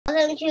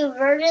going to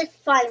Burgess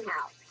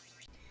Funhouse.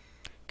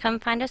 Come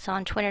find us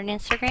on Twitter and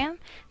Instagram.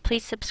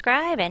 Please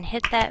subscribe and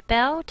hit that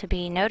bell to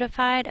be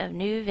notified of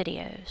new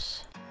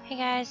videos. Hey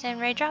guys and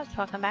Raindrops,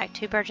 welcome back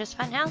to Burgess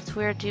Funhouse.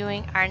 We're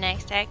doing our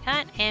next egg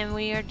hunt and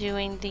we are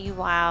doing the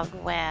Wild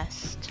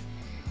West.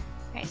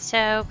 Alright,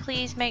 so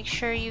please make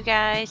sure you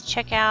guys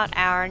check out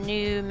our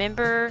new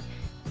member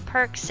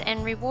perks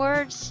and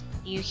rewards.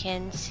 You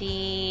can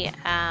see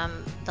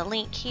the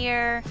link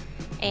here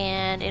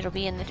and it'll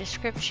be in the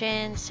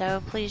description,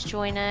 so please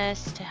join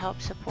us to help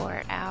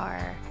support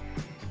our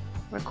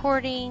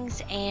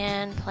recordings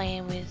and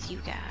playing with you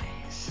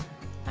guys.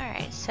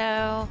 Alright,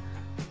 so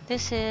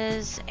this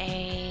is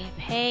a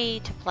pay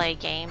to play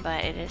game,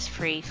 but it is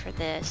free for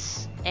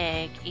this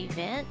egg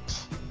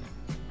event.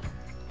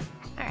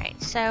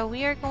 Alright, so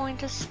we are going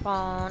to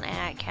spawn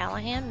at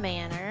Callahan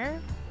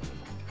Manor.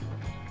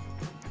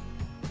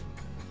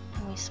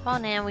 When we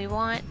spawn in, we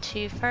want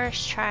to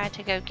first try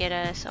to go get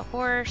us a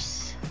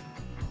horse.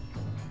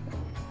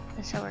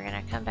 And so we're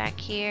going to come back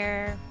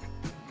here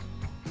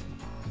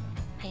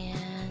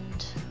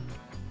and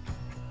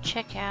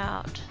check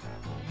out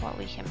what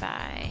we can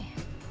buy.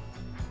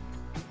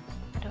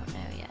 I don't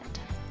know yet.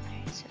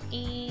 Alright, so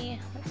E,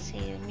 let's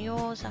see, the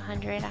mule is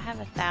 100. I have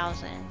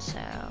 1,000,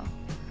 so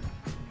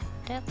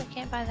definitely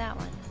can't buy that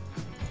one.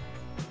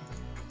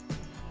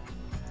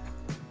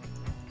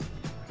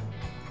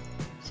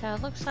 So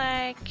it looks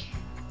like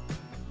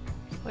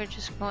we're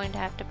just going to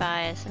have to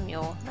buy us a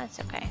mule. That's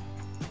okay.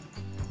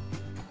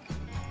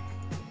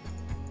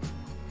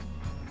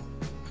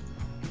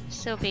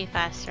 Still be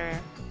faster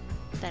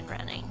than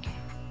running.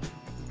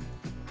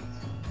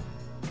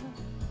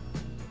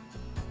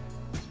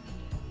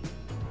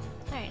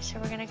 Alright, so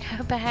we're gonna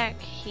go back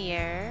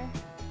here.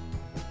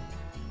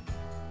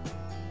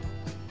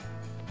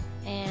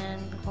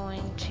 And we're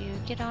going to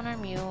get on our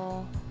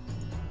mule.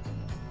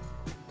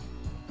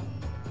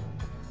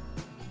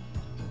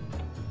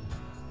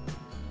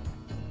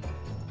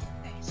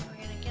 Alright, so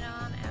we're gonna get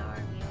on our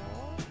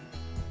mule.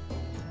 We're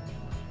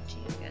going to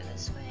go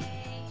this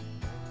way.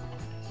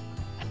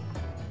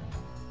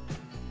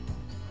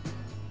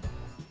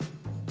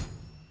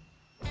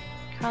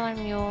 Call our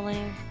mule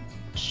and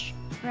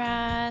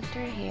right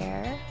through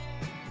here.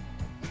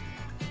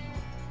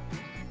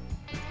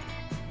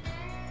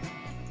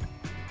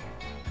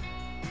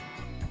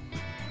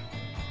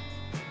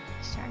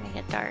 Starting to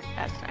get dark,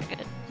 that's not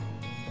good.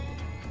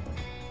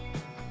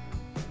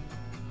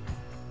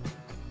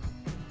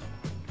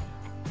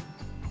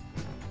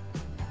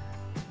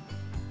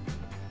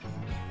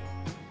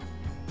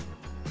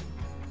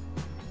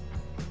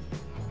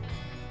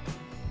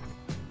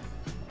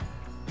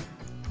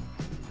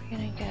 We're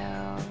gonna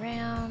go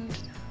around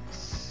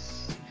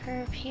this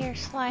curve here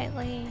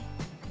slightly.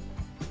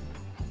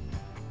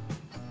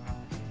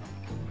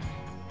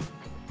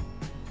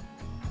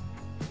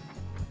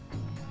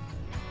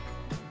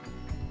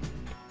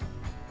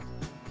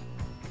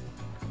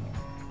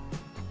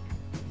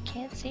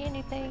 Can't see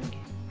anything.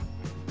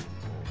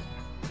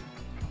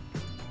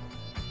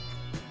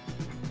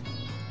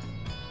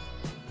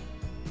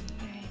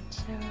 Alright,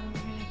 so we're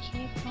gonna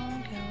keep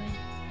on going.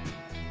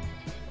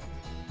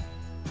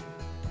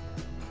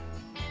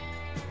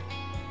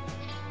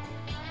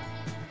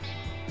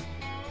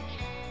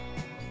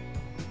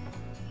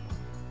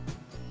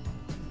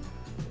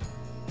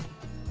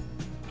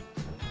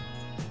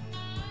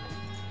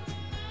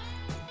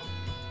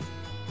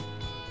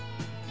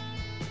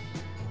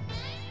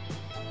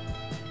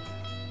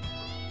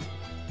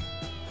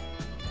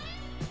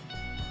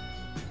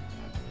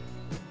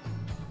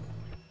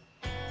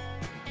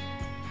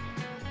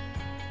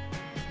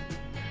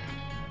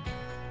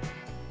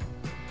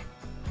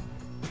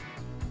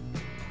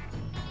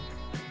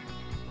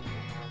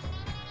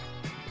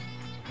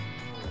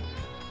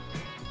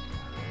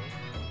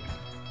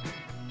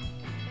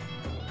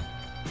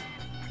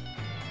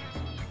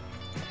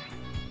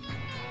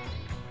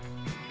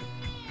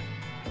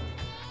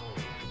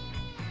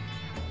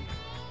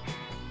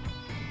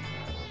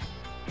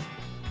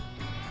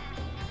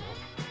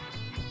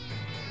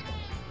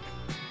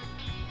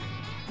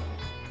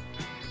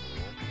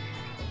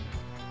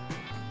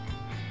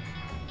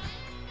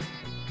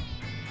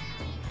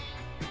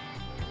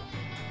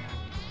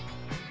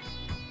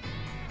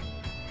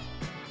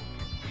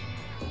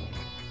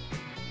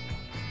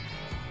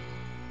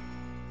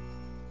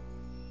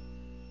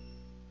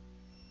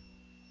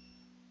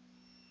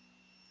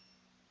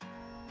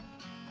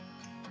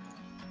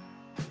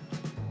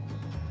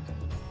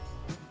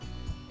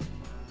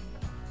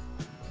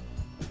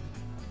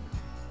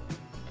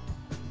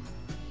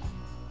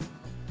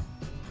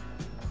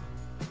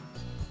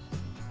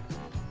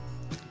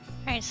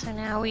 Alright, so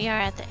now we are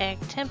at the Egg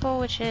Temple,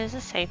 which is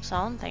a safe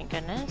zone, thank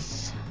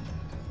goodness.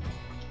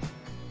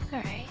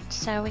 Alright,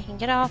 so we can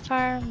get off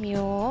our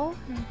mule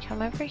and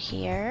come over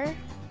here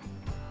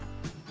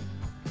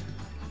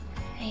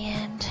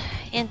and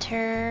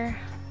enter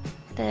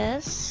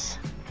this,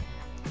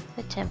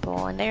 the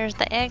temple, and there's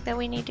the egg that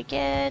we need to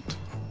get.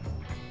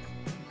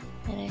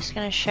 And it's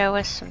going to show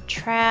us some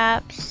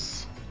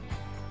traps.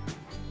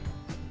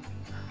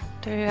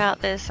 throughout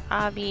this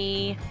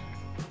obby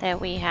that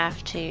we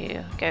have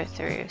to go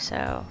through,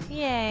 so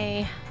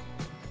yay.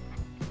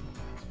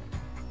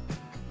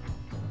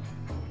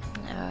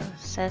 No, it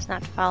says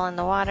not to fall in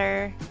the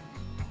water.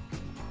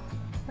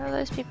 Oh,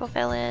 those people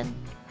fell in.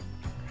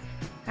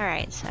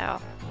 Alright,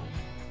 so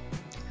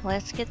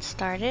let's get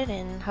started,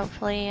 and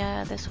hopefully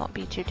this won't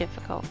be too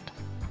difficult.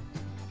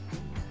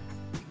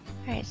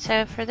 Alright,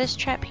 so for this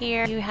trap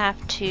here, you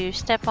have to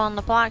step on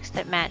the blocks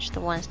that match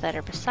the ones that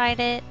are beside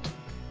it.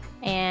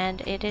 And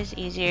it is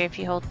easier if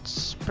you hold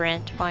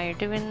sprint while you're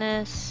doing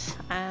this,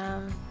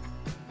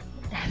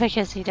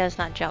 because he does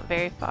not jump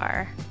very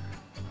far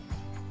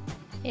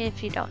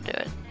if you don't do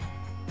it.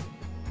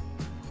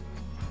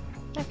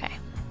 Okay.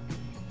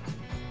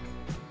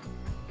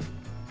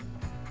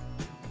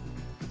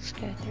 Let's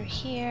go through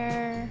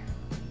here.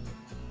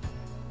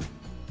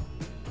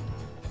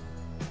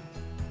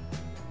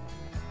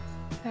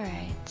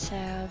 Alright, so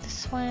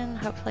this one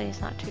hopefully is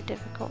not too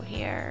difficult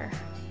here.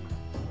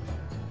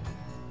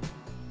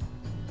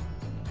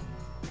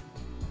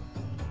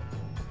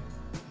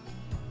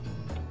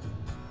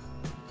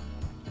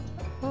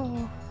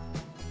 Ooh.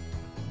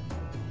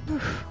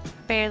 Oof.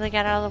 Barely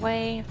got out of the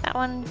way of that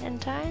one in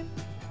time.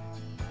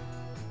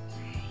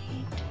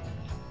 Right.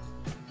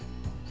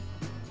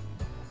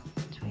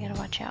 So we gotta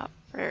watch out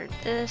for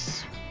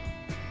this.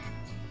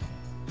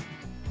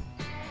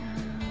 I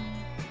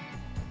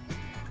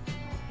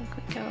think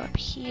we go up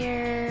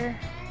here.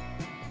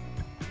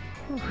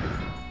 Oof.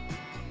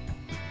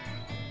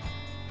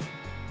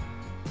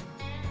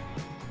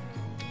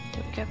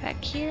 Do we go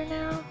back here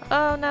now?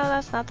 Oh no,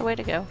 that's not the way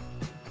to go.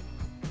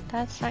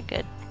 That's not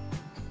good.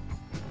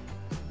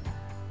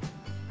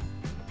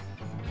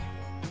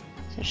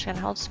 So just gonna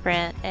hold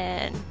sprint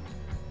and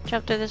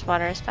jump through this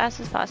water as fast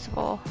as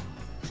possible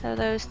so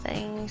those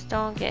things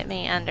don't get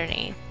me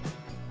underneath.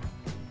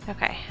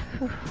 Okay.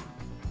 Whew.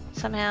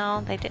 Somehow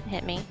they didn't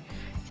hit me.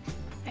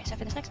 Okay, so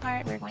for this next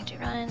part we're going to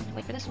run,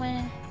 wait for this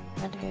one,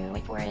 run through,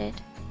 wait for it,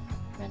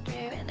 run through,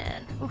 and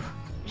then you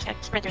just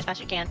gotta sprint through as fast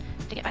as you can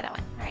to get by that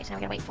one. Alright, so now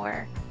we gotta wait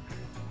for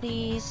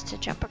these to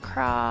jump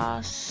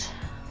across.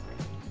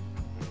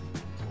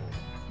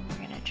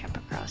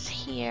 Across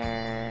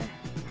here,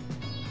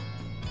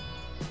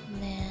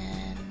 and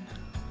then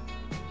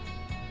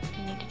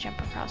you need to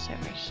jump across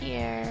over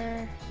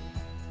here,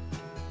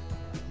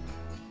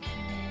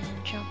 and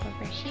then jump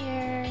over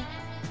here.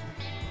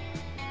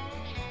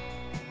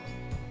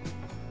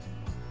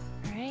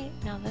 Alright,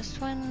 now this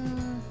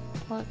one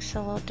looks a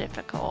little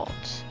difficult.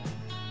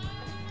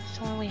 This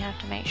one we have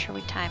to make sure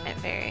we time it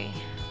very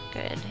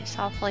good. It's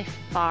awfully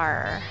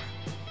far.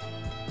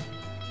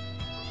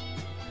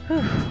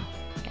 Whew.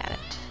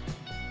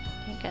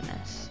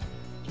 Goodness.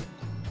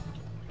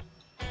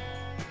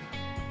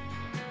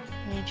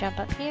 And you jump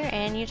up here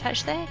and you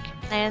touch the egg.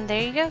 And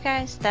there you go,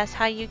 guys. That's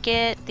how you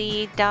get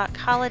the Doc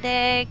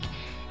Holidegg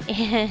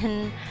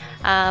in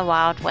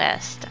Wild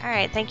West.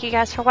 Alright, thank you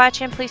guys for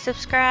watching. Please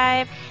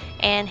subscribe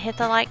and hit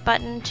the like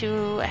button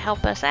to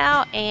help us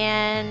out,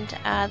 and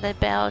the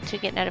bell to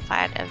get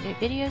notified of new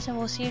videos, and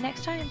we'll see you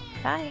next time.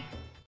 Bye.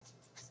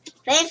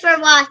 Thanks for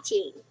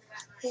watching.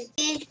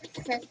 Please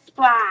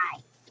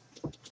subscribe.